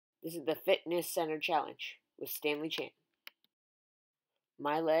This is the Fitness Center Challenge with Stanley Chan.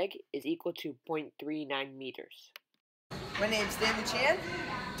 My leg is equal to 0.39 meters. My name's Stanley Chan.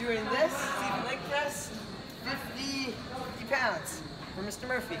 Doing this, Stephen leg press, 50 pounds for Mr.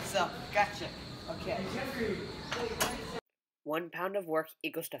 Murphy. So, gotcha. Okay. 1 pound of work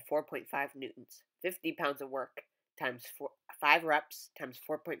equals to 4.5 newtons. 50 pounds of work times 5 reps times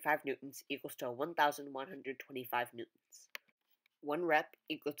 4.5 newtons equals to 1,125 newtons. 1 rep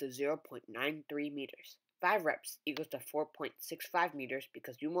equals to 0.93 meters. 5 reps equals to 4.65 meters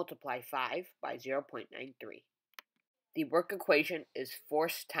because you multiply 5 by 0.93. The work equation is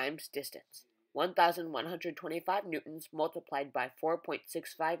force times distance. 1,125 newtons multiplied by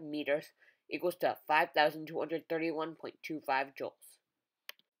 4.65 meters equals to 5,231.25 joules.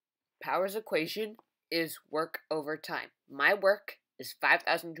 Power's equation is work over time. My work is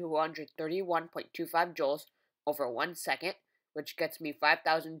 5,231.25 joules over 1 second, which gets me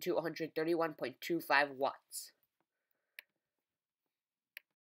 5,231.25 watts.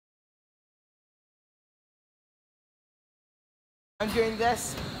 I'm doing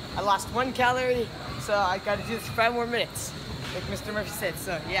this. I lost 1 calorie, so I gotta do this for 5 more minutes, like Mr. Murphy said,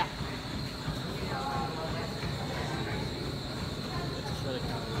 so yeah.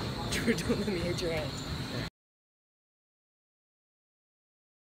 Don't let me hit your hand.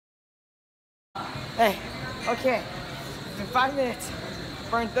 Hey, okay, it's been 5 minutes,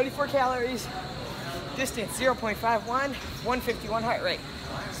 burned 34 calories, distance 0.51, 151 heart rate.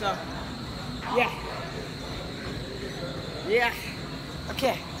 So, yeah.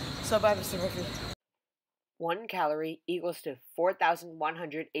 Okay, so bye, Mr. Murphy. 1 calorie equals to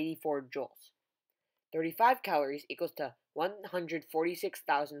 4,184 joules. 35 calories equals to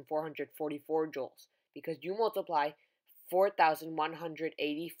 146,444 joules because you multiply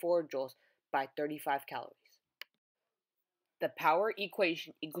 4,184 joules by 35 calories. The power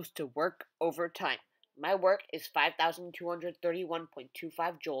equation equals to work over time. My work is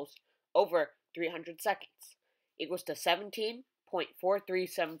 5,231.25 joules over 300 seconds equals to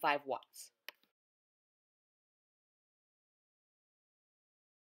 17.4375 watts.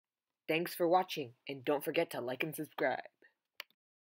 Thanks for watching, and don't forget to like and subscribe.